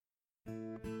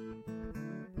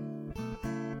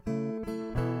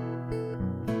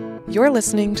You're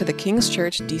listening to the King's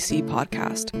Church DC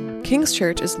podcast. King's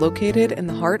Church is located in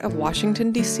the heart of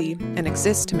Washington, D.C., and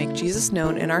exists to make Jesus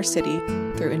known in our city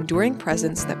through enduring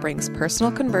presence that brings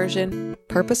personal conversion,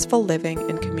 purposeful living,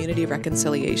 and community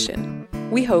reconciliation.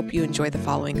 We hope you enjoy the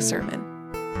following sermon.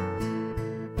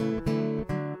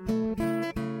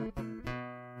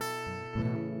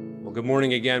 Well, good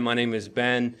morning again. My name is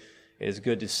Ben. It is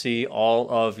good to see all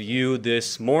of you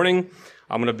this morning.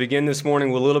 I'm going to begin this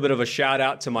morning with a little bit of a shout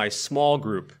out to my small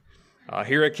group.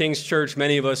 Here at King's Church,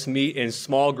 many of us meet in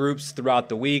small groups throughout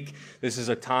the week. This is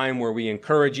a time where we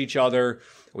encourage each other.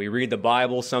 We read the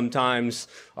Bible sometimes.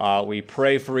 We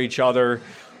pray for each other.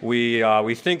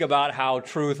 We think about how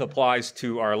truth applies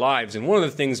to our lives. And one of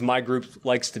the things my group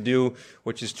likes to do,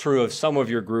 which is true of some of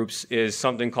your groups, is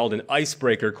something called an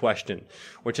icebreaker question,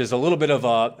 which is a little bit of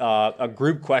a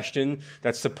group question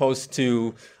that's supposed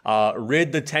to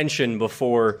rid the tension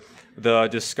before the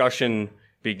discussion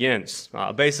begins.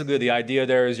 Basically, the idea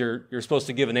there is you're supposed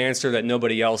to give an answer that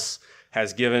nobody else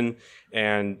has given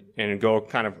and go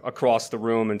kind of across the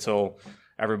room until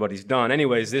everybody's done.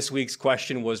 Anyways, this week's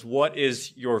question was, what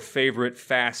is your favorite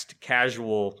fast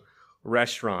casual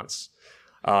restaurants?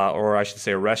 Or I should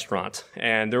say restaurant.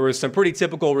 And there was some pretty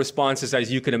typical responses,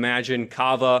 as you can imagine: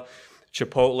 Cava,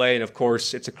 Chipotle, and of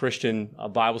course, it's a Christian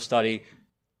Bible study,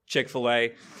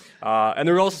 Chick-fil-A. And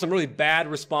there were also some really bad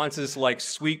responses like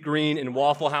Sweet Green and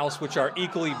Waffle House, which are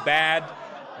equally bad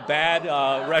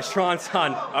restaurants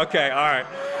on. Okay,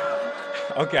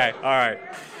 all right.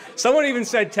 Someone even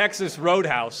said Texas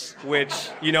Roadhouse, which,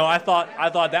 I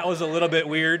thought that was a little bit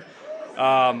weird.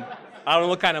 I don't know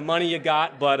what kind of money you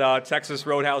got, but Texas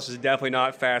Roadhouse is definitely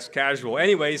not fast casual.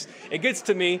 Anyways, it gets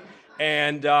to me,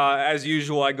 and as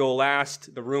usual, I go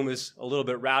last. The room is a little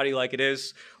bit rowdy like it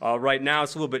is. Right now,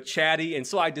 it's a little bit chatty, and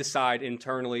so I decide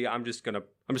internally I'm just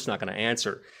not gonna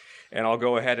answer. And I'll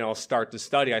go ahead and I'll start the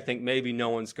study. I think maybe no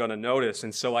one's going to notice.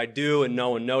 And so I do, and no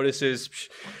one notices.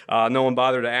 No one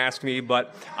bothered to ask me,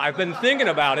 but I've been thinking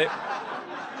about it.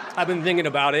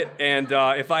 And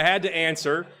if I had to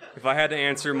answer,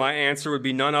 my answer would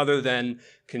be none other than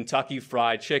Kentucky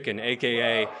Fried Chicken,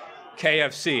 a.k.a.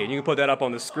 KFC. And you can put that up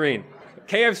on the screen.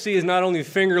 KFC is not only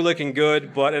finger-licking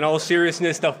good, but in all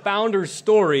seriousness, the founder's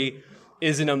story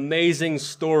is an amazing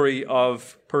story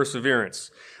of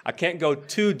perseverance. I can't go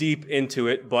too deep into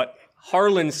it, but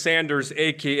Harlan Sanders,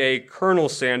 a.k.a. Colonel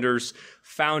Sanders,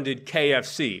 founded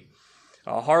KFC.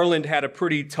 Harlan had a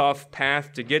pretty tough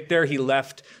path to get there. He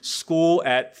left school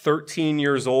at 13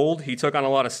 years old. He took on a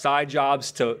lot of side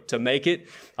jobs to make it.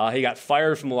 He got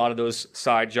fired from a lot of those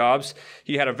side jobs.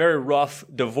 He had a very rough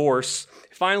divorce.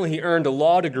 Finally, he earned a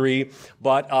law degree,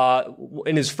 but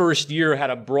in his first year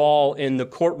had a brawl in the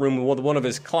courtroom with one of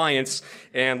his clients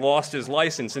and lost his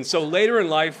license. And so later in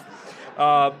life,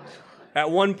 at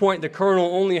one point, the colonel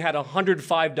only had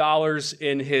 $105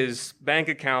 in his bank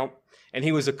account, and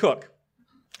he was a cook.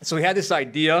 So he had this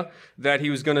idea that he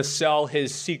was going to sell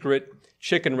his secret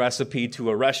chicken recipe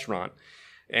to a restaurant.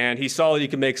 And he saw that he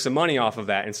could make some money off of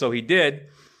that. And so he did,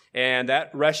 and that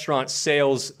restaurant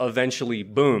sales eventually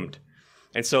boomed.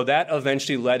 And so that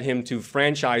eventually led him to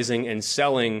franchising and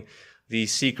selling the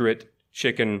secret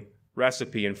chicken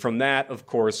recipe. And from that, of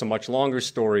course, a much longer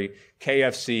story,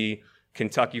 KFC,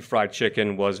 Kentucky Fried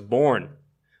Chicken, was born.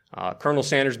 Colonel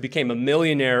Sanders became a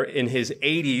millionaire in his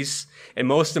 80s, and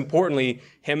most importantly,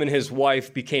 him and his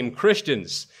wife became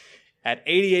Christians at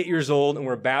 88 years old and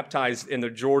were baptized in the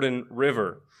Jordan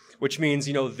River, which means,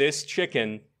 this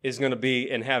chicken is going to be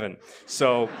in heaven.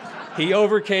 So he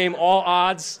overcame all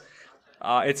odds.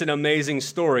 It's an amazing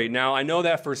story. Now, I know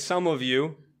that for some of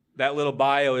you, that little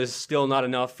bio is still not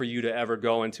enough for you to ever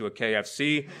go into a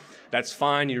KFC. That's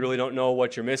fine. You really don't know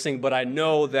what you're missing. But I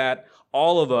know that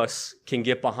all of us can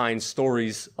get behind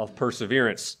stories of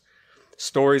perseverance,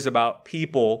 stories about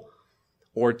people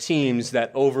or teams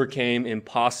that overcame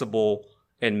impossible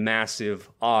and massive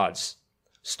odds.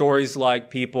 Stories like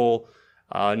people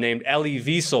named Elie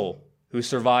Wiesel, who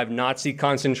survived Nazi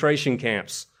concentration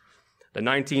camps, the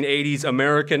 1980s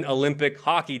American Olympic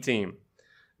hockey team,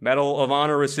 Medal of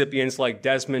Honor recipients like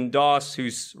Desmond Doss,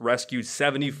 who's rescued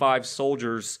 75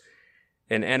 soldiers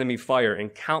in enemy fire,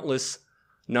 and countless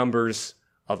numbers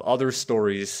of other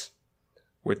stories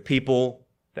with people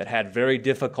that had very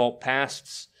difficult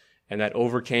pasts and that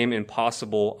overcame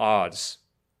impossible odds.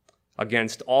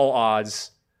 Against all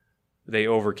odds, they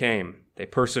overcame. They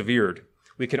persevered.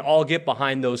 We can all get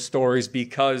behind those stories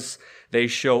because they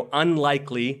show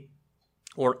unlikely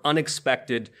or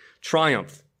unexpected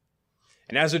triumph.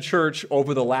 And as a church,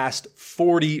 over the last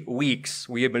 40 weeks,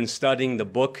 we have been studying the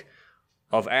book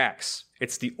of Acts.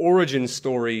 It's the origin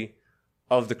story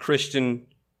of the Christian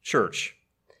church.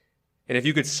 And if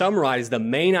you could summarize the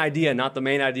main idea, not the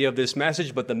main idea of this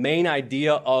message, but the main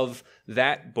idea of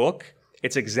that book,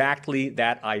 it's exactly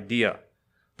that idea.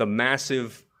 The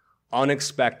massive,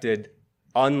 unexpected,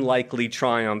 unlikely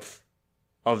triumph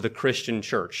of the Christian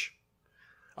church.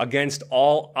 Against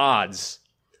all odds,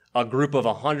 a group of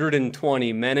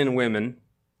 120 men and women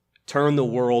turned the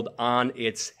world on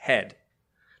its head.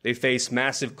 They faced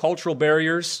massive cultural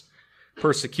barriers,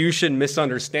 persecution,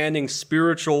 misunderstanding,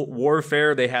 spiritual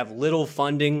warfare. They have little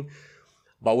funding,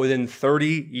 but within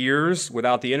 30 years,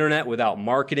 without the internet, without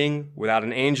marketing, without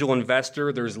an angel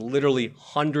investor, there's literally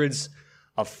hundreds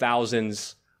of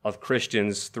thousands of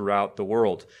Christians throughout the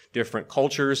world. Different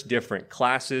cultures, different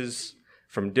classes,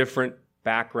 from different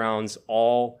backgrounds,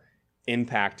 all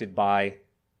impacted by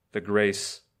the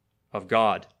grace of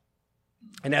God.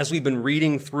 And as we've been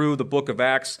reading through the book of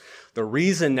Acts, the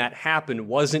reason that happened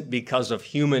wasn't because of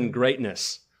human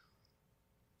greatness.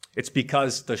 It's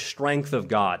because the strength of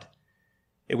God.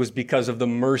 It was because of the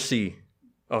mercy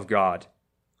of God,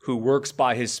 who works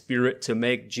by his Spirit to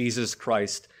make Jesus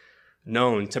Christ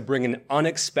known, to bring an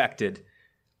unexpected,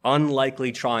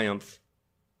 unlikely triumph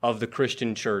of the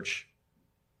Christian church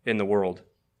in the world.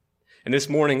 And this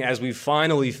morning, as we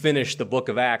finally finish the book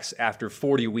of Acts after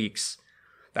 40 weeks,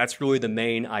 that's really the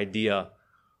main idea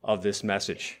of this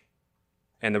message.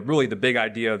 And really the big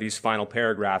idea of these final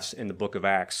paragraphs in the book of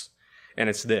Acts. And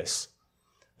it's this: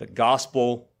 the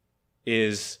gospel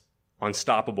is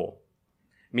unstoppable.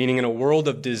 Meaning in a world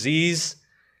of disease,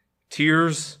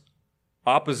 tears,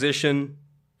 opposition,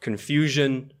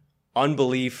 confusion,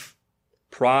 unbelief,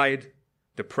 pride,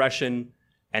 depression,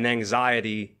 and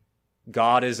anxiety,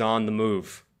 God is on the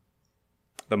move.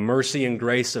 The mercy and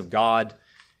grace of God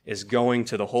is going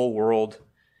to the whole world,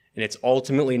 and it's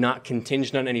ultimately not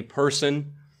contingent on any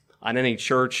person, on any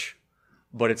church,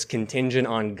 but it's contingent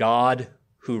on God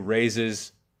who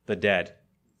raises the dead.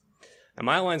 And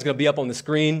my outline's going to be up on the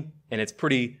screen, and it's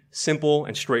pretty simple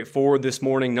and straightforward this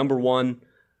morning. Number one,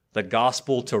 the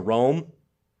gospel to Rome.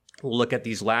 We'll look at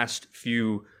these last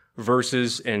few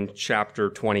verses in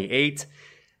chapter 28,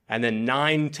 and then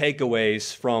 9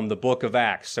 takeaways from the book of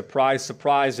Acts. Surprise,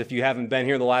 surprise, if you haven't been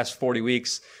here the last 40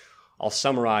 weeks, I'll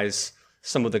summarize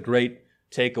some of the great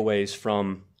takeaways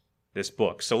from this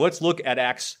book. So let's look at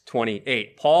Acts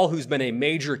 28. Paul, who's been a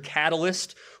major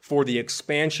catalyst for the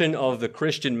expansion of the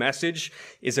Christian message,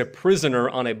 is a prisoner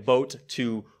on a boat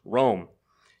to Rome.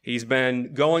 He's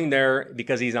been going there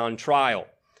because he's on trial.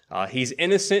 He's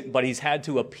innocent, but he's had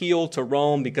to appeal to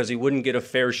Rome because he wouldn't get a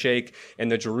fair shake in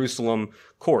the Jerusalem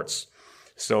courts.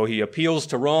 So he appeals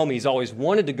to Rome. He's always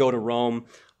wanted to go to Rome,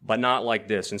 but not like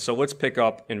this. And so let's pick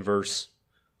up in verse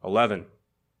 11.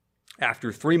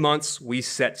 After 3 months, we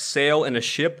set sail in a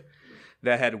ship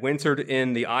that had wintered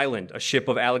in the island, a ship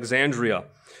of Alexandria,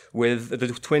 with the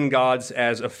twin gods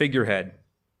as a figurehead.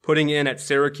 Putting in at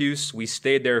Syracuse, we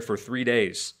stayed there for 3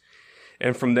 days.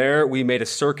 And from there, we made a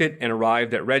circuit and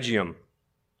arrived at Rhegium.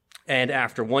 And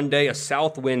after 1 day, a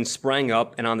south wind sprang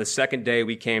up, and on the second day,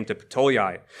 we came to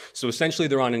Ptolemy. So essentially,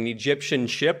 they're on an Egyptian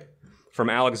ship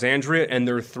from Alexandria, and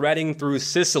they're threading through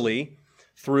Sicily,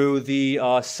 through the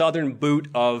southern boot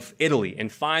of Italy.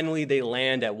 And finally, they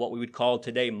land at what we would call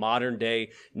today modern-day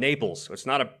Naples. So it's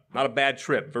not a bad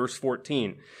trip. Verse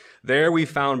 14. There we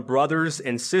found brothers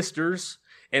and sisters,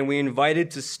 and we were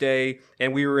invited to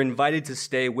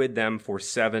stay with them for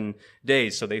 7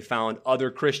 days. So they found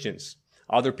other Christians,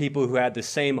 other people who had the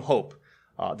same hope,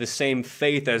 the same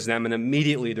faith as them, and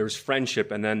immediately there's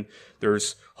friendship, and then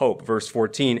there's hope. Verse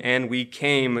 14, and we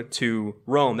came to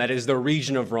Rome. That is the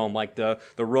region of Rome, like the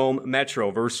Rome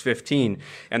metro. Verse 15,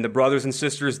 and the brothers and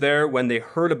sisters there, when they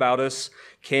heard about us,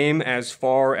 came as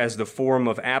far as the Forum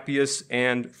of Appius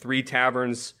and 3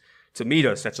 taverns to meet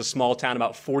us. That's a small town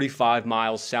about 45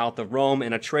 miles south of Rome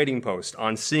and a trading post.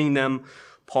 On seeing them,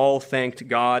 Paul thanked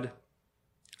God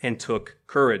and took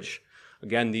courage.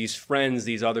 Again, these friends,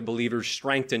 these other believers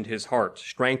strengthened his heart,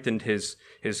 strengthened his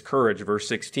courage. Verse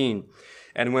 16.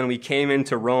 And when we came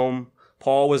into Rome,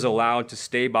 Paul was allowed to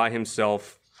stay by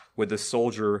himself with the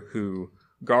soldier who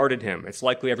guarded him. It's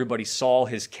likely everybody saw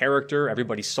his character,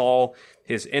 everybody saw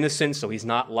his innocence, so he's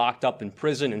not locked up in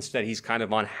prison. Instead, he's kind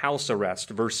of on house arrest.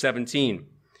 Verse 17.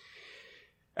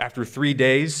 After 3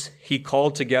 days, he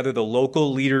called together the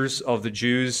local leaders of the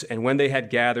Jews, and when they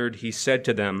had gathered, he said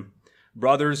to them,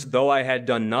 brothers, though I had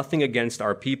done nothing against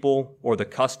our people or the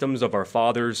customs of our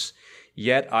fathers,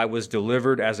 yet I was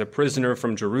delivered as a prisoner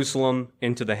from Jerusalem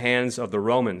into the hands of the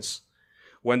Romans.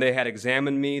 When they had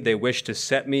examined me, they wished to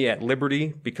set me at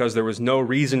liberty because there was no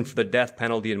reason for the death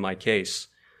penalty in my case.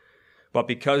 But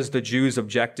because the Jews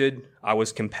objected, I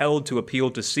was compelled to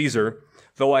appeal to Caesar,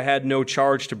 though I had no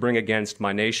charge to bring against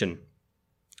my nation.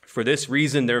 For this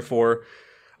reason, therefore,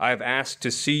 I have asked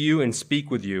to see you and speak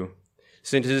with you,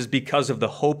 since it is because of the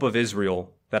hope of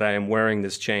Israel that I am wearing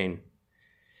this chain.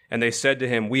 And they said to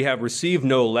him, we have received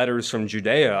no letters from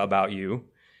Judea about you,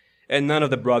 and none of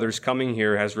the brothers coming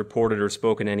here has reported or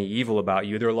spoken any evil about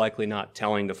you. They're likely not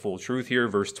telling the full truth here,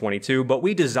 verse 22. But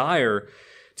we desire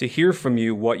to hear from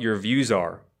you what your views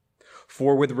are.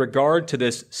 For with regard to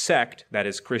this sect, that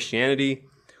is Christianity,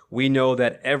 we know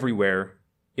that everywhere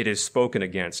it is spoken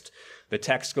against. The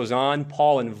text goes on.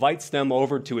 Paul invites them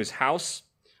over to his house.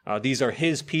 These are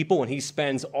his people, and he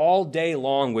spends all day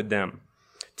long with them,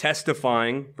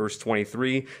 testifying, verse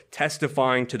 23,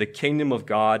 testifying to the kingdom of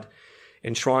God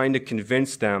and trying to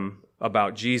convince them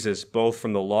about Jesus, both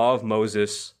from the law of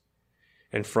Moses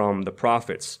and from the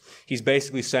prophets. He's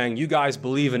basically saying, you guys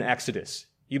believe in Exodus.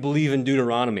 You believe in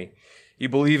Deuteronomy. You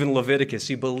believe in Leviticus.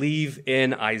 You believe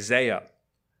in Isaiah.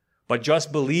 But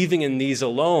just believing in these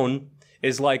alone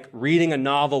is like reading a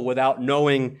novel without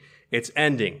knowing its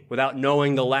ending, without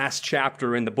knowing the last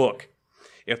chapter in the book.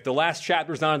 If the last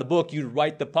chapter is not in the book, you'd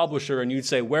write the publisher and you'd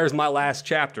say, where's my last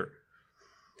chapter?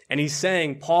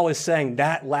 And Paul is saying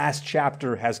that last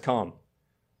chapter has come.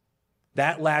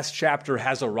 That last chapter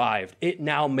has arrived. It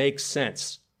now makes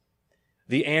sense.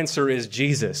 The answer is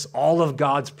Jesus. All of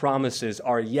God's promises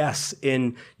are yes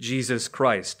in Jesus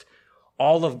Christ.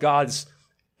 All of God's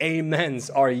amens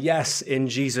are yes in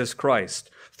Jesus Christ.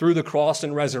 Through the cross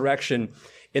and resurrection,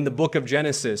 in the book of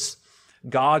Genesis,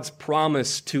 God's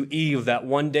promise to Eve that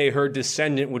one day her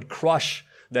descendant would crush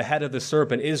the head of the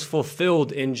serpent is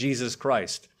fulfilled in Jesus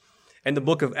Christ. In the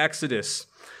book of Exodus,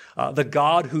 the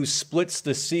God who splits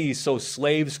the sea so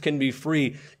slaves can be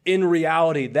free, in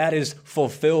reality, that is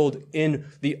fulfilled in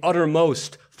the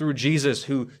uttermost through Jesus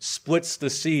who splits the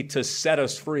sea to set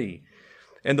us free.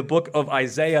 In the book of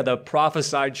Isaiah, the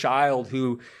prophesied child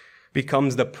who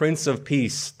becomes the Prince of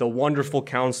Peace, the wonderful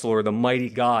counselor, the mighty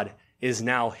God, is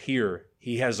now here.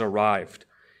 He has arrived.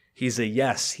 He's a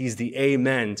yes. He's the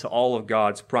amen to all of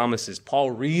God's promises.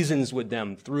 Paul reasons with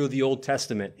them through the Old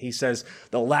Testament. He says,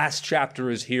 the last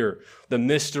chapter is here. The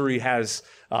mystery has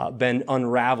been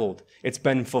unraveled. It's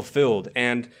been fulfilled.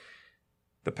 And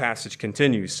the passage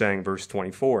continues, saying, verse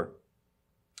 24,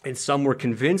 and some were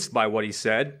convinced by what he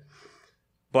said,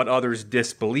 but others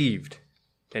disbelieved.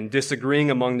 And disagreeing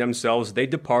among themselves, they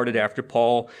departed after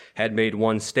Paul had made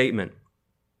one statement.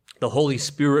 The Holy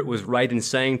Spirit was right in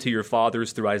saying to your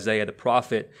fathers through Isaiah the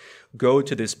prophet, go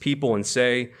to this people and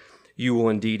say, you will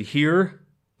indeed hear,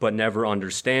 but never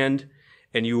understand,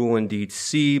 and you will indeed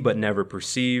see, but never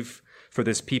perceive. For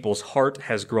this people's heart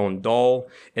has grown dull,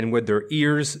 and with their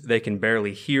ears they can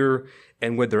barely hear,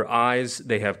 and with their eyes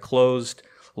they have closed,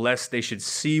 lest they should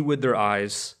see with their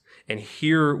eyes, and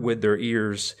hear with their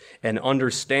ears, and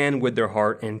understand with their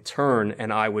heart, and turn,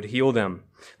 and I would heal them.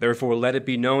 Therefore, let it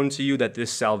be known to you that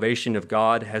this salvation of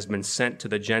God has been sent to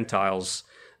the Gentiles.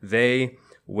 They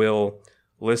will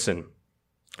listen.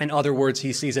 In other words,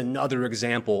 he sees another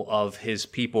example of his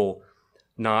people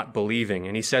not believing.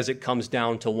 And he says it comes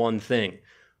down to one thing,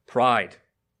 pride.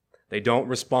 They don't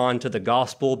respond to the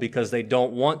gospel because they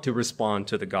don't want to respond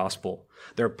to the gospel.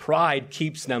 Their pride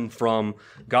keeps them from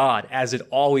God, as it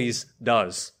always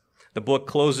does. The book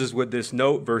closes with this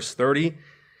note, verse 30.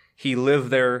 He lived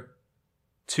there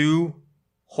 2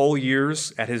 whole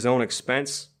years at his own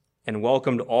expense and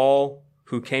welcomed all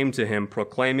who came to him,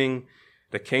 proclaiming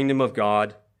the kingdom of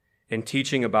God and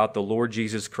teaching about the Lord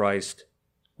Jesus Christ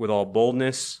with all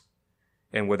boldness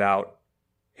and without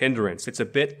hindrance. It's a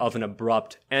bit of an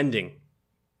abrupt ending.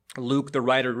 Luke, the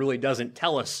writer, really doesn't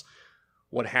tell us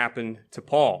what happened to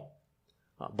Paul.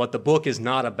 But the book is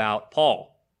not about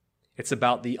Paul. It's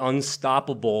about the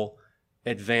unstoppable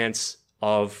advance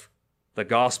of the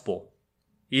gospel.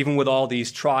 Even with all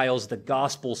these trials, the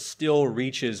gospel still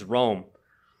reaches Rome.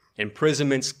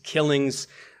 Imprisonments, killings,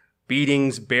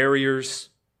 beatings, barriers.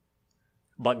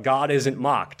 But God isn't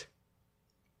mocked.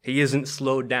 He isn't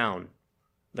slowed down.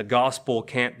 The gospel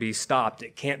can't be stopped.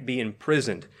 It can't be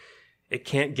imprisoned. It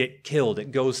can't get killed.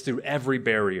 It goes through every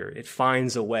barrier. It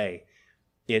finds a way.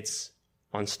 It's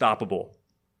unstoppable.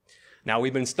 Now,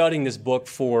 we've been studying this book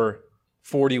for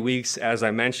 40 weeks, as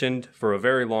I mentioned, for a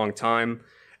very long time.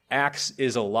 Acts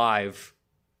is alive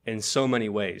in so many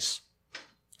ways.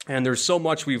 And there's so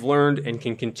much we've learned and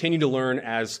can continue to learn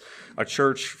as a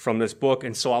church from this book.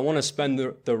 And so I want to spend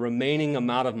the remaining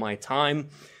amount of my time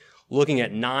looking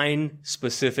at 9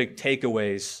 specific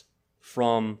takeaways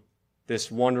from this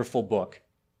wonderful book,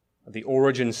 the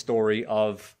origin story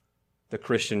of the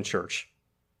Christian church.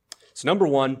 So number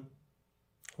one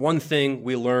thing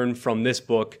we learn from this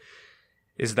book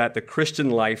is that the Christian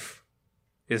life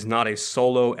is not a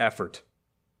solo effort.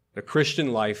 The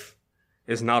Christian life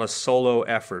is not a solo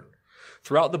effort.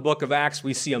 Throughout the book of Acts,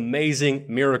 we see amazing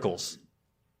miracles.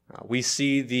 We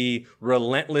see the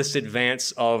relentless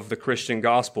advance of the Christian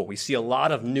gospel. We see a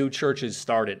lot of new churches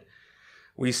started.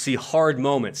 We see hard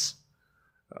moments.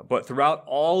 But throughout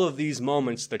all of these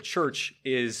moments, the church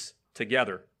is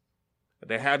together.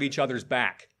 They have each other's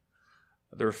back.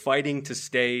 They're fighting to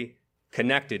stay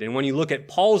connected. And when you look at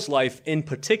Paul's life in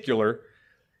particular,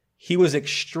 he was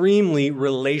extremely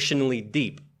relationally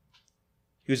deep.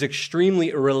 He was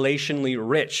extremely relationally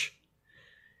rich.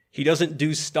 He doesn't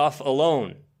do stuff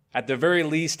alone. At the very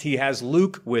least, he has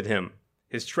Luke with him,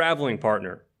 his traveling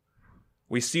partner.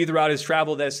 We see throughout his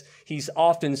travel that he's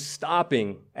often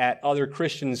stopping at other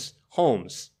Christians'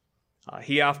 homes.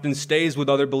 He often stays with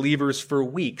other believers for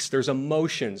weeks. There's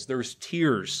emotions, there's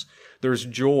tears, there's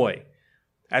joy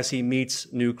as he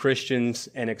meets new Christians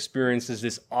and experiences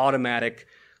this automatic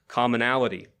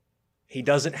commonality. He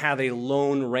doesn't have a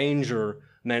lone ranger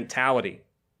mentality.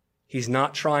 He's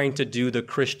not trying to do the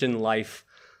Christian life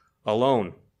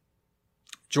alone.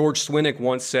 George Swinnock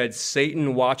once said,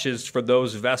 Satan watches for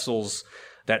those vessels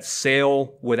that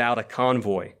sail without a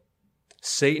convoy.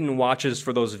 Satan watches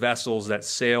for those vessels that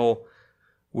sail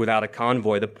without a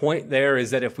convoy. The point there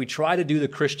is that if we try to do the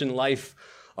Christian life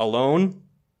alone,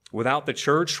 without the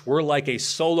church, we're like a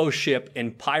solo ship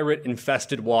in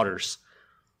pirate-infested waters.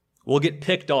 We'll get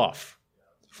picked off,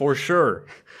 for sure.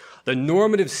 The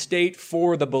normative state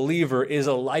for the believer is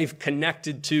a life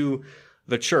connected to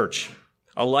the church,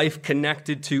 a life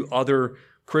connected to other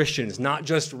Christians, not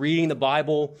just reading the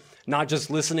Bible, not just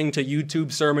listening to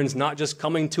YouTube sermons, not just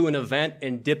coming to an event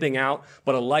and dipping out,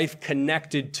 but a life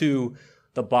connected to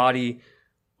the body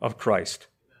of Christ.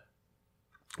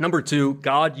 Number 2,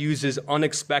 God uses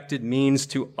unexpected means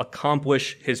to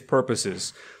accomplish his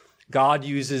purposes. God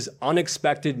uses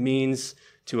unexpected means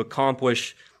to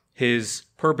accomplish his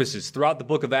purposes. Throughout the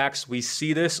book of Acts, we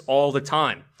see this all the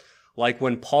time. Like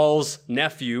when Paul's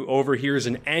nephew overhears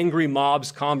an angry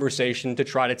mob's conversation to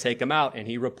try to take him out, and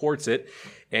he reports it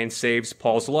and saves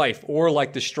Paul's life. Or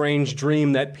like the strange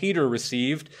dream that Peter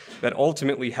received that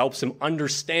ultimately helps him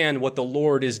understand what the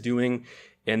Lord is doing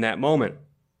in that moment.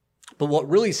 But what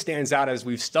really stands out as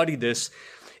we've studied this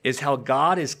is how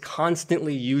God is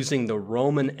constantly using the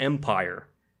Roman Empire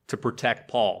to protect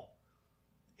Paul.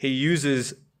 He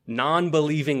uses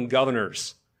non-believing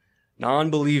governors,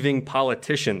 non-believing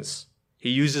politicians. He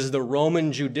uses the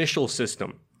Roman judicial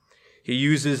system. He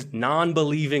uses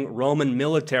non-believing Roman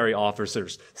military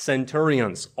officers,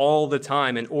 centurions, all the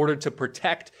time in order to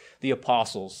protect the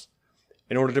apostles,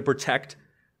 in order to protect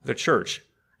the church.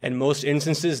 In most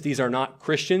instances, these are not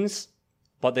Christians,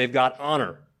 but they've got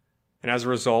honor. And as a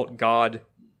result, God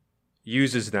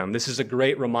uses them. This is a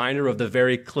great reminder of the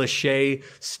very cliche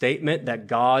statement that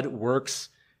God works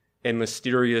in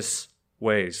mysterious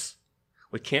ways.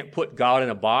 We can't put God in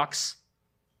a box.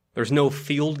 There's no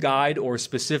field guide or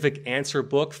specific answer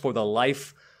book for the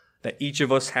life that each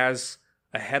of us has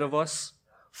ahead of us.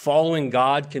 Following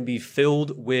God can be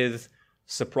filled with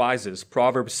surprises.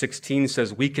 Proverbs 16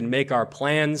 says, we can make our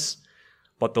plans,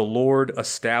 but the Lord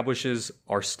establishes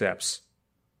our steps.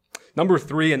 Number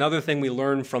 3, another thing we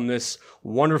learn from this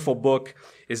wonderful book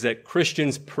is that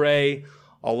Christians pray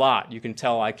a lot. You can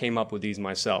tell I came up with these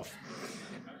myself.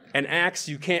 And Acts,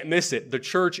 you can't miss it. The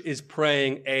church is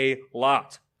praying a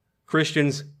lot.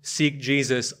 Christians seek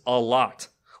Jesus a lot.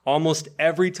 Almost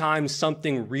every time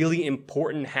something really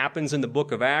important happens in the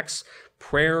book of Acts,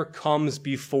 prayer comes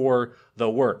before the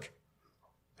work.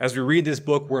 As we read this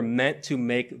book, we're meant to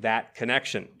make that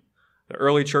connection. The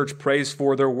early church prays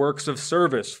for their works of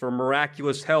service, for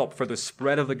miraculous help, for the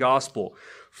spread of the gospel,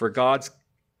 for God's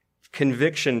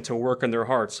conviction to work in their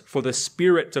hearts, for the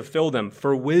Spirit to fill them,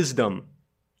 for wisdom,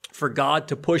 for God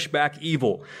to push back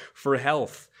evil, for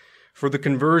health, for the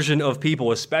conversion of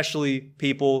people, especially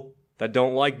people that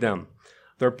don't like them.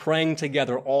 They're praying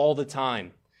together all the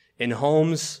time, in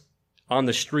homes, on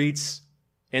the streets,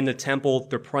 in the temple.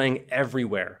 They're praying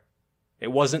everywhere.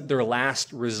 It wasn't their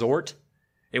last resort.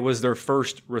 It was their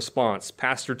first response.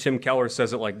 Pastor Tim Keller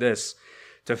says it like this: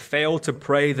 to fail to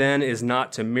pray then is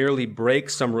not to merely break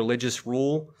some religious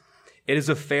rule. It is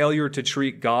a failure to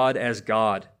treat God as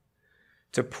God.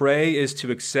 To pray is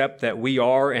to accept that we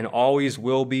are and always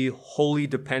will be wholly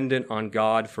dependent on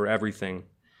God for everything.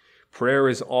 Prayer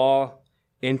is awe,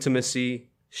 intimacy,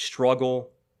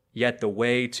 struggle, yet the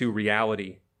way to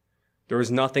reality. There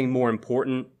is nothing more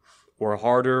important or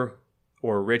harder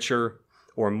or richer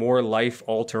or more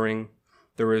life-altering.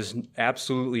 There is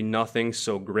absolutely nothing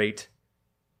so great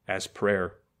as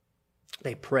prayer.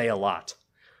 They pray a lot.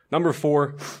 Number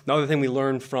 4, another thing we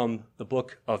learn from the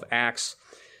book of Acts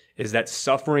is that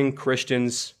suffering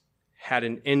Christians had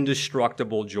an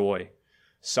indestructible joy.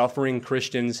 Suffering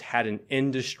Christians had an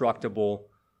indestructible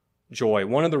joy.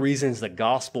 One of the reasons the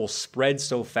gospel spread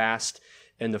so fast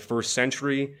in the first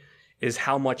century is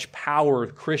how much power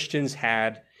Christians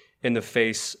had in the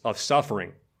face of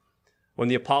suffering. When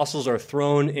the apostles are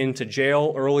thrown into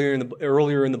jail earlier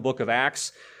in the book of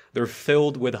Acts, they're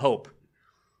filled with hope.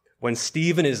 When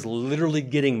Stephen is literally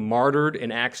getting martyred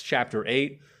in Acts chapter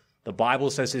 8, the Bible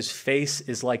says his face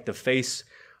is like the face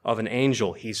of an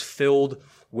angel. He's filled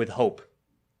with hope.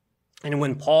 And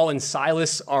when Paul and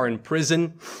Silas are in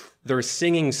prison, they're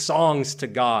singing songs to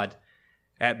God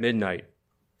at midnight.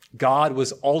 God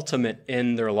was ultimate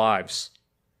in their lives.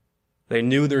 They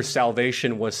knew their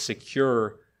salvation was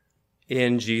secure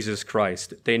in Jesus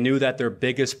Christ. They knew that their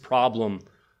biggest problem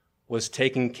was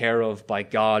taken care of by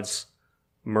God's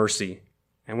mercy.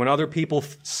 And when other people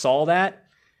saw that,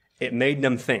 it made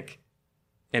them think.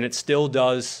 And it still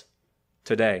does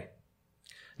today.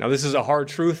 Now, this is a hard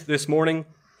truth this morning,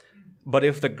 but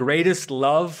if the greatest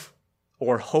love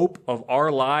or hope of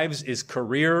our lives is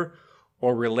career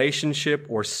or relationship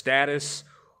or status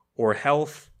or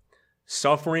health,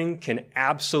 suffering can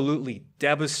absolutely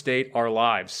devastate our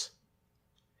lives.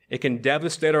 It can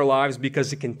devastate our lives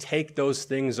because it can take those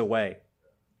things away.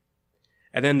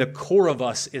 And then the core of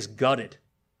us is gutted.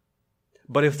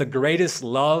 But if the greatest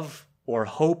love or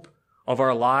hope of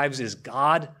our lives is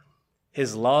God,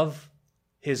 His love,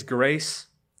 His grace,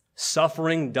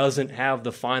 suffering doesn't have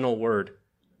the final word.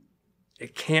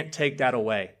 It can't take that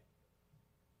away.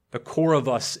 The core of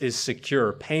us is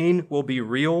secure. Pain will be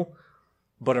real,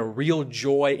 but a real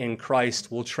joy in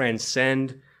Christ will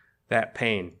transcend that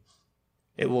pain.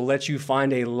 It will let you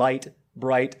find a light,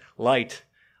 bright light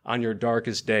on your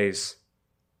darkest days.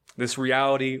 This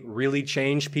reality really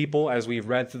changed people as we've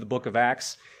read through the book of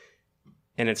Acts,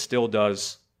 and it still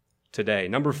does today.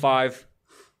 Number 5,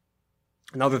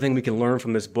 another thing we can learn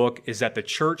from this book is that the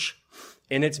church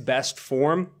in its best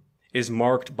form is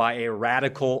marked by a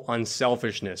radical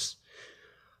unselfishness.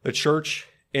 The church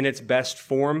in its best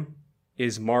form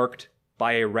is marked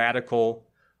by a radical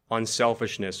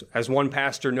unselfishness. As one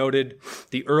pastor noted,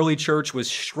 the early church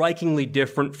was strikingly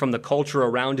different from the culture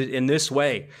around it in this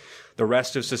way. The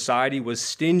rest of society was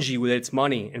stingy with its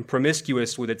money and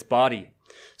promiscuous with its body.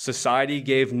 Society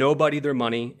gave nobody their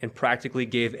money and practically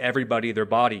gave everybody their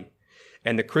body.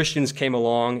 And the Christians came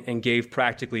along and gave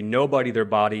practically nobody their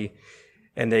body,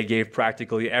 and they gave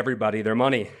practically everybody their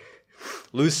money.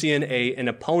 Lucian, an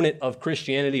opponent of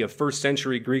Christianity, a first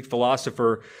century Greek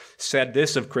philosopher, said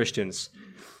this of Christians: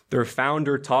 their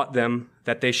founder taught them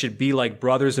that they should be like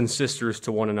brothers and sisters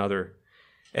to one another,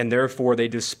 and therefore they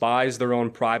despise their own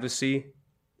privacy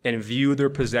and view their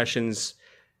possessions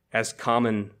as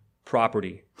common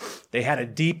property. They had a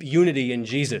deep unity in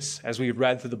Jesus, as we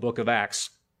read through the book of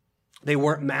Acts. They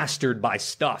weren't mastered by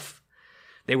stuff.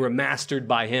 They were mastered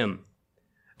by Him.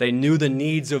 They knew the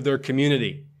needs of their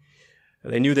community.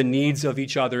 They knew the needs of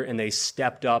each other, and they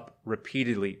stepped up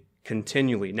repeatedly,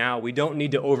 continually. Now, we don't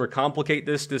need to overcomplicate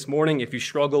this morning. If you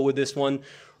struggle with this one,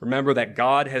 remember that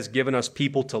God has given us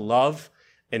people to love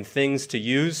and things to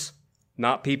use,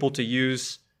 not people to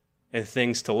use and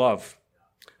things to love.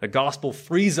 The gospel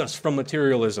frees us from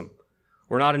materialism.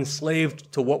 We're not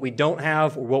enslaved to what we don't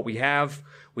have or what we have.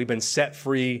 We've been set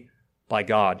free by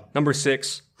God. Number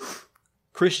 6,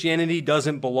 Christianity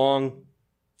doesn't belong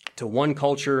to one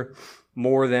culture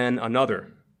more than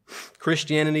another.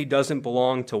 Christianity doesn't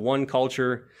belong to one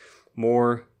culture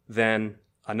more than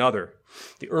another.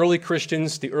 The early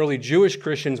Christians, the early Jewish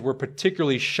Christians, were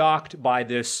particularly shocked by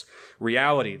this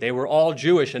reality. They were all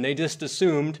Jewish, and they just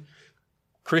assumed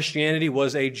Christianity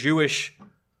was a Jewish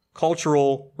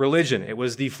cultural religion. It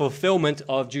was the fulfillment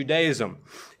of Judaism,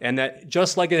 and that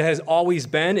just like it has always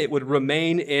been, it would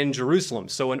remain in Jerusalem.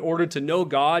 So in order to know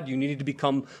God, you needed to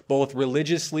become both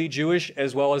religiously Jewish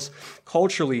as well as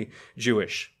culturally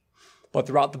Jewish. But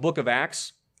throughout the book of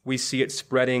Acts, we see it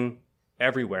spreading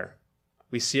everywhere.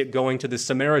 We see it going to the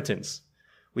Samaritans.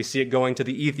 We see it going to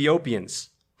the Ethiopians.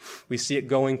 We see it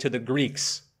going to the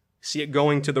Greeks. We see it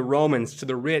going to the Romans, to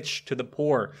the rich, to the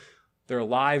poor. Their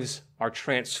lives are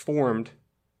transformed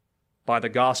by the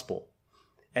gospel.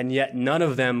 And yet none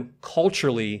of them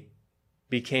culturally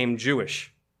became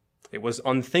Jewish. It was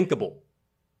unthinkable.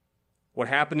 What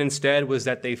happened instead was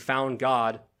that they found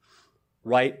God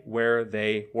right where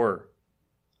they were.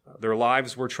 Their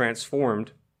lives were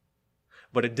transformed,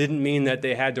 but it didn't mean that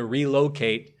they had to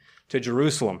relocate to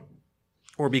Jerusalem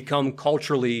or become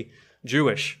culturally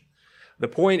Jewish. The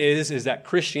point is that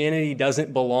Christianity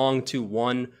doesn't belong to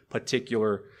one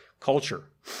particular culture.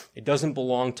 It doesn't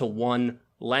belong to one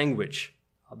language.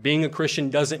 Being a Christian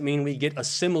doesn't mean we get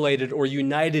assimilated or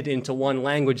united into one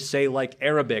language, say like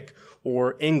Arabic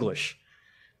or English.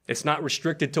 It's not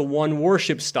restricted to one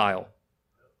worship style.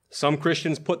 Some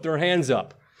Christians put their hands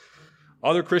up.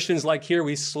 Other Christians, like here,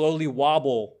 we slowly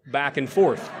wobble back and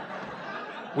forth.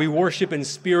 We worship in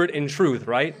spirit and truth,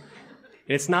 right?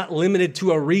 And it's not limited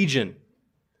to a region.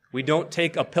 We don't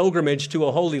take a pilgrimage to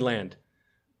a holy land.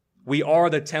 We are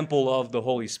the temple of the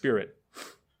Holy Spirit.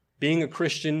 Being a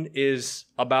Christian is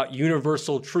about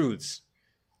universal truths.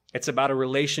 It's about a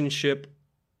relationship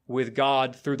with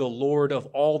God through the Lord of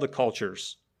all the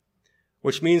cultures,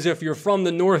 which means if you're from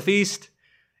the Northeast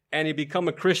and you become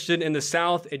a Christian in the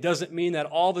South, it doesn't mean that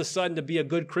all of a sudden to be a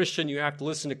good Christian, you have to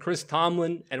listen to Chris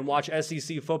Tomlin and watch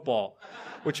SEC football,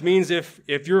 which means if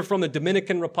you're from the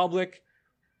Dominican Republic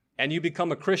and you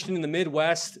become a Christian in the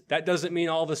Midwest, that doesn't mean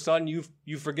all of a sudden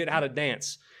you forget how to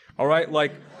dance. All right?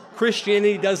 Like,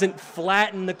 Christianity doesn't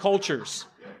flatten the cultures.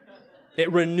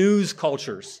 It renews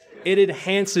cultures. It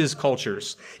enhances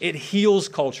cultures. It heals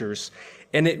cultures.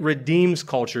 And it redeems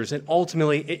cultures. And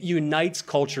ultimately, it unites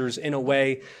cultures in a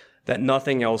way that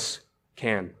nothing else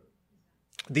can.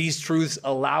 These truths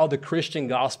allow the Christian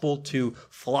gospel to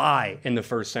fly in the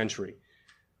first century,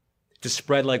 to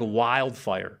spread like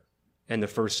wildfire in the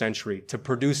first century, to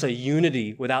produce a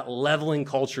unity without leveling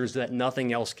cultures that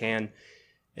nothing else can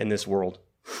in this world.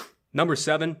 Number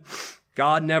 7,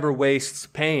 God never wastes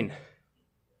pain.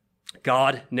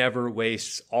 God never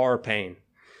wastes our pain.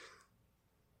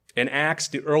 In Acts,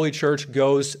 the early church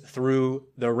goes through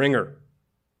the ringer.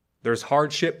 There's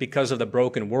hardship because of the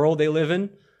broken world they live in,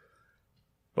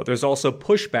 but there's also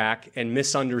pushback and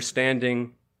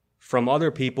misunderstanding from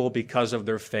other people because of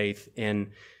their faith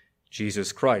in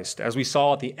Jesus Christ. As we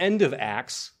saw at the end of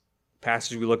Acts,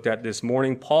 passage we looked at this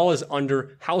morning, Paul is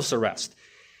under house arrest.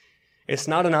 It's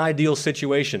not an ideal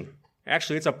situation.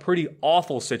 Actually, it's a pretty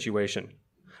awful situation.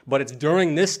 But it's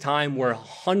during this time where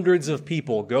hundreds of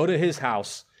people go to his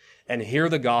house and hear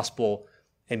the gospel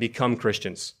and become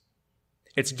Christians.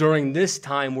 It's during this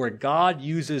time where God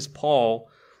uses Paul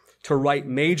to write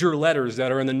major letters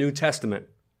that are in the New Testament.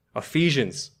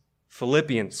 Ephesians,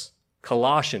 Philippians,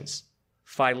 Colossians,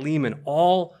 Philemon,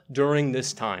 all during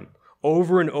this time.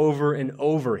 Over and over and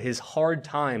over, his hard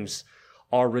times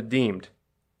are redeemed.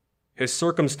 His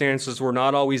circumstances were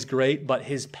not always great, but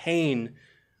his pain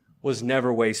was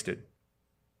never wasted.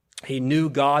 He knew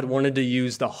God wanted to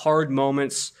use the hard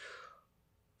moments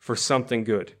for something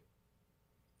good.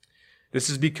 This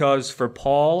is because for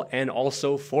Paul and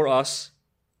also for us,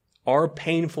 our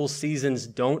painful seasons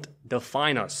don't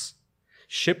define us.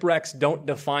 Shipwrecks don't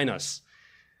define us.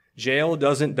 Jail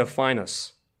doesn't define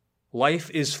us. Life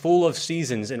is full of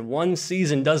seasons, and one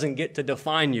season doesn't get to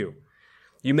define you.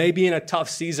 You may be in a tough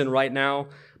season right now,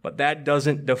 but that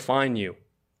doesn't define you.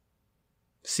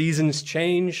 Seasons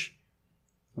change.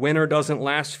 Winter doesn't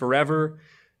last forever.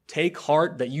 Take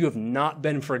heart that you have not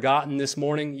been forgotten this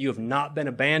morning. You have not been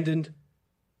abandoned.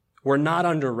 We're not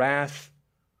under wrath.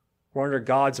 We're under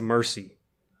God's mercy.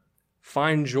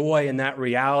 Find joy in that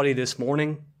reality this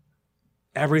morning.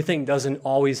 Everything doesn't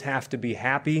always have to be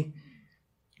happy.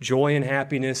 Joy and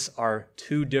happiness are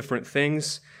two different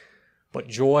things, but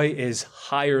joy is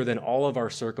higher than all of our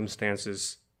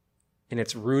circumstances, and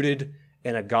it's rooted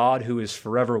in a God who is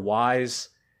forever wise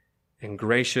and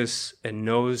gracious and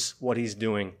knows what he's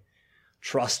doing.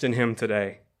 Trust in him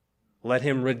today. Let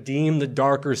him redeem the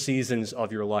darker seasons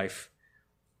of your life.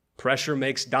 Pressure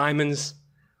makes diamonds.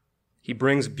 He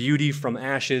brings beauty from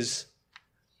ashes.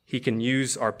 He can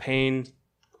use our pain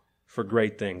for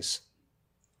great things.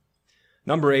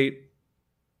 Number 8,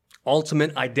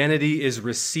 ultimate identity is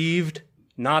received,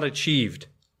 not achieved.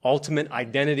 Ultimate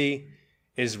identity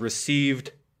is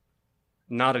received,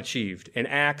 not achieved. In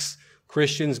Acts,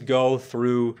 Christians go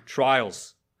through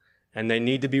trials, and they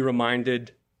need to be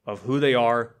reminded of who they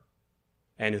are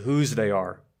and whose they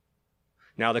are.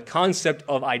 Now, the concept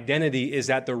of identity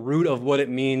is at the root of what it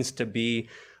means to be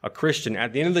a Christian.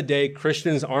 At the end of the day,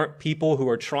 Christians aren't people who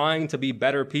are trying to be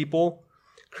better people.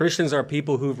 Christians are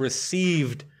people who've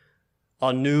received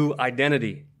a new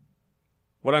identity.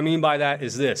 What I mean by that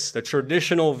is this. The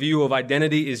traditional view of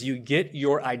identity is you get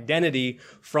your identity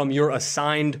from your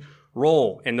assigned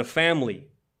role in the family,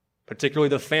 particularly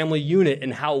the family unit,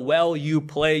 and how well you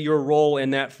play your role in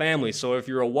that family. So if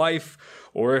you're a wife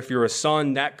or if you're a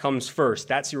son, that comes first.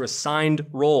 That's your assigned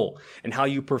role. And how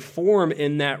you perform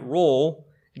in that role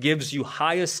gives you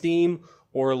high esteem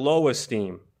or low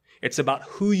esteem. It's about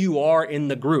who you are in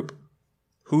the group,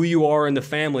 who you are in the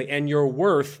family, and your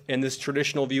worth in this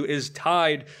traditional view is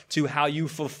tied to how you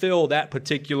fulfill that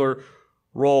particular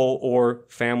role, or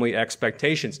family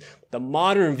expectations. The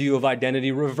modern view of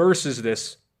identity reverses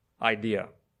this idea.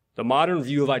 The modern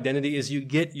view of identity is you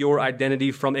get your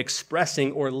identity from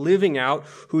expressing or living out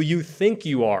who you think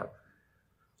you are.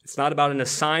 It's not about an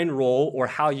assigned role or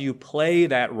how you play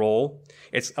that role.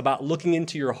 It's about looking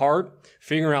into your heart,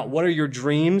 figuring out what are your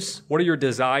dreams, what are your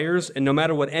desires, and no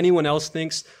matter what anyone else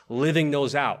thinks, living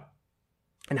those out.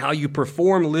 And how you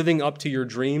perform living up to your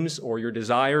dreams or your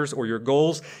desires or your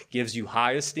goals gives you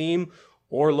high esteem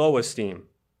or low esteem.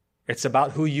 It's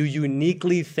about who you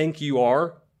uniquely think you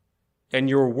are, and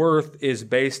your worth is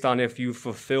based on if you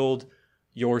fulfilled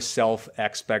your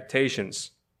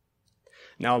self-expectations.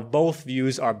 Now, both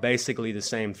views are basically the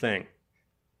same thing.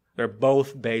 They're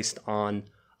both based on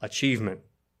achievement.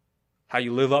 How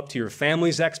you live up to your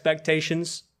family's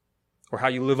expectations or how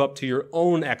you live up to your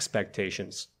own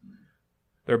expectations.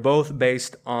 They're both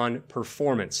based on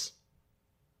performance,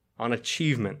 on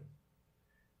achievement.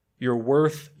 Your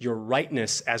worth, your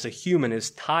rightness as a human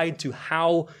is tied to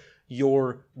how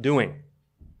you're doing.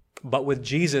 But with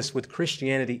Jesus, with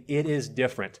Christianity, it is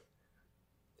different.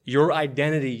 Your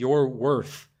identity, your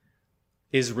worth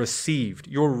is received.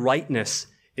 Your rightness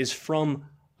is from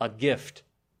a gift,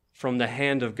 from the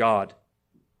hand of God.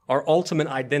 Our ultimate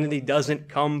identity doesn't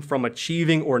come from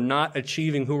achieving or not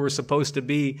achieving who we're supposed to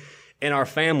be in our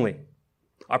family.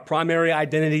 Our primary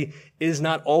identity is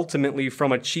not ultimately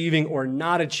from achieving or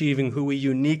not achieving who we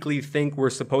uniquely think we're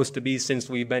supposed to be since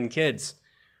we've been kids.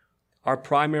 Our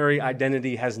primary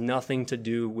identity has nothing to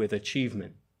do with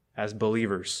achievement as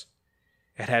believers.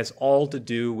 It has all to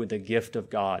do with the gift of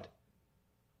God,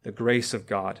 the grace of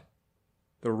God,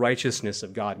 the righteousness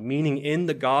of God, meaning in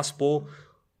the gospel,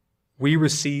 we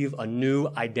receive a new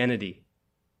identity.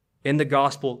 In the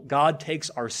gospel, God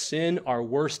takes our sin, our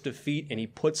worst defeat, and he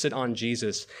puts it on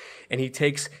Jesus. And he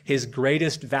takes his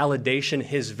greatest validation,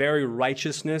 his very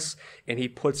righteousness, and he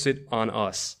puts it on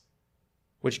us,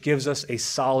 which gives us a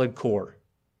solid core,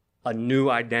 a new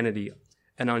identity,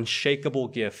 an unshakable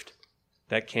gift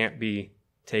that can't be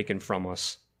taken from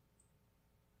us.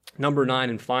 Number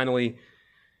 9, and finally,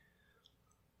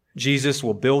 Jesus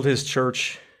will build his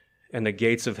church, and the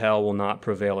gates of hell will not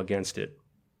prevail against it.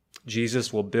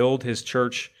 Jesus will build his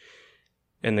church,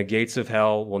 and the gates of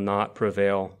hell will not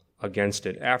prevail against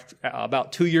it.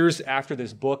 About 2 years after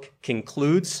this book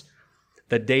concludes,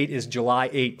 the date is July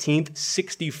 18th,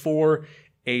 64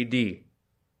 AD.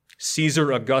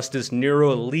 Caesar Augustus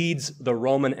Nero leads the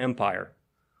Roman Empire.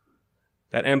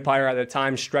 That empire at the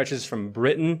time stretches from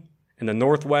Britain in the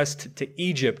northwest to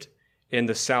Egypt in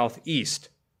the southeast.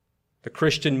 The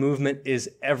Christian movement is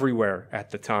everywhere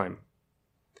at the time.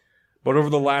 But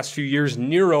over the last few years,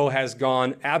 Nero has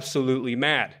gone absolutely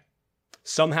mad.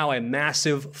 Somehow a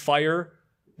massive fire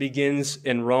begins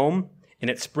in Rome, and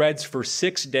it spreads for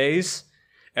 6 days,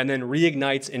 and then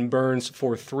reignites and burns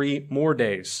for 3 more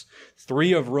days.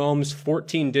 3 of Rome's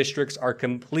 14 districts are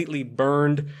completely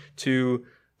burned to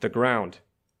the ground.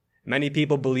 Many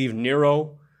people believe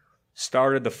Nero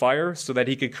started the fire so that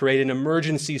he could create an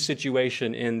emergency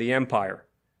situation in the empire.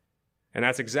 And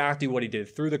that's exactly what he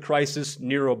did. Through the crisis,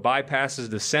 Nero bypasses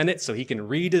the Senate so he can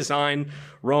redesign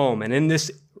Rome. And in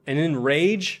this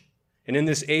age,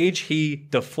 he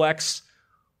deflects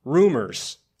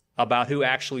rumors about who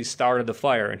actually started the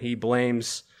fire, and he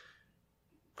blames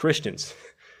Christians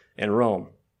in Rome.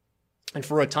 And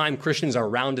for a time, Christians are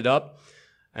rounded up,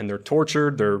 and they're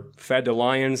tortured, they're fed to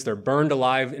lions, they're burned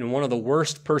alive in one of the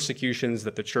worst persecutions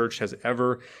that the church has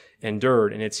ever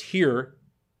endured. And it's here,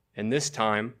 in this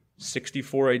time,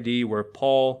 64 AD, where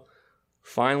Paul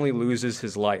finally loses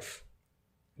his life.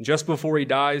 Just before he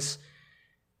dies,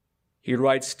 he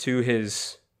writes to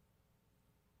his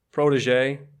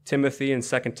protege, Timothy, in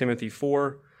 2 Timothy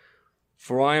 4,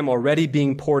 "For I am already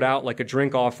being poured out like a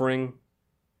drink offering,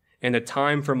 and the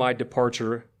time for my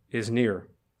departure is near.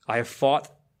 I have fought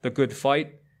the good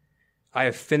fight. I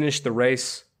have finished the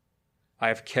race. I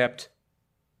have kept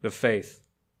the faith."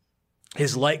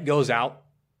 His light goes out,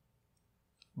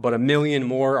 but 1 million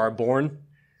more are born.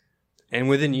 And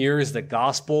within years, the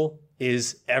gospel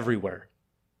is everywhere.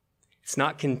 It's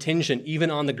not contingent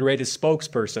even on the greatest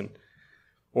spokesperson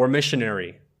or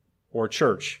missionary or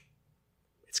church.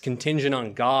 It's contingent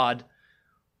on God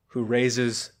who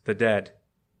raises the dead.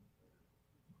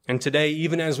 And today,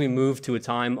 even as we move to a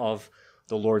time of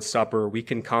the Lord's Supper, we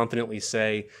can confidently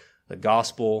say the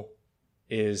gospel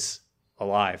is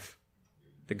alive.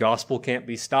 The gospel can't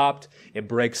be stopped. It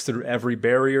breaks through every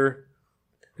barrier.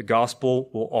 The gospel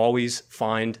will always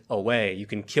find a way. You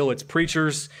can kill its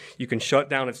preachers. You can shut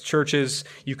down its churches.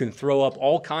 You can throw up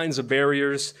all kinds of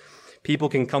barriers. People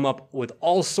can come up with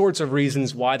all sorts of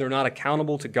reasons why they're not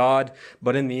accountable to God,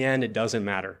 but in the end, it doesn't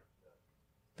matter.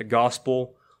 The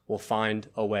gospel will find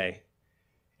a way.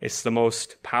 It's the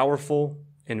most powerful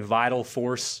and vital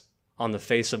force on the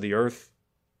face of the earth.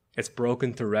 It's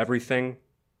broken through everything.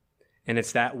 And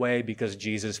it's that way because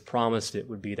Jesus promised it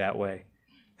would be that way.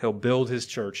 He'll build his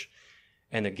church,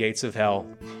 and the gates of hell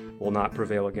will not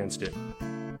prevail against it.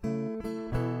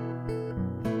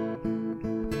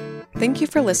 Thank you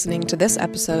for listening to this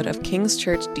episode of King's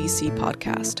Church DC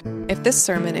podcast. If this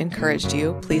sermon encouraged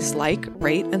you, please like,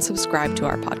 rate, and subscribe to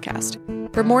our podcast.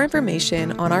 For more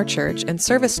information on our church and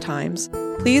service times,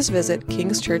 please visit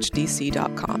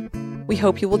kingschurchdc.com. We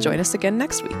hope you will join us again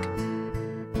next week.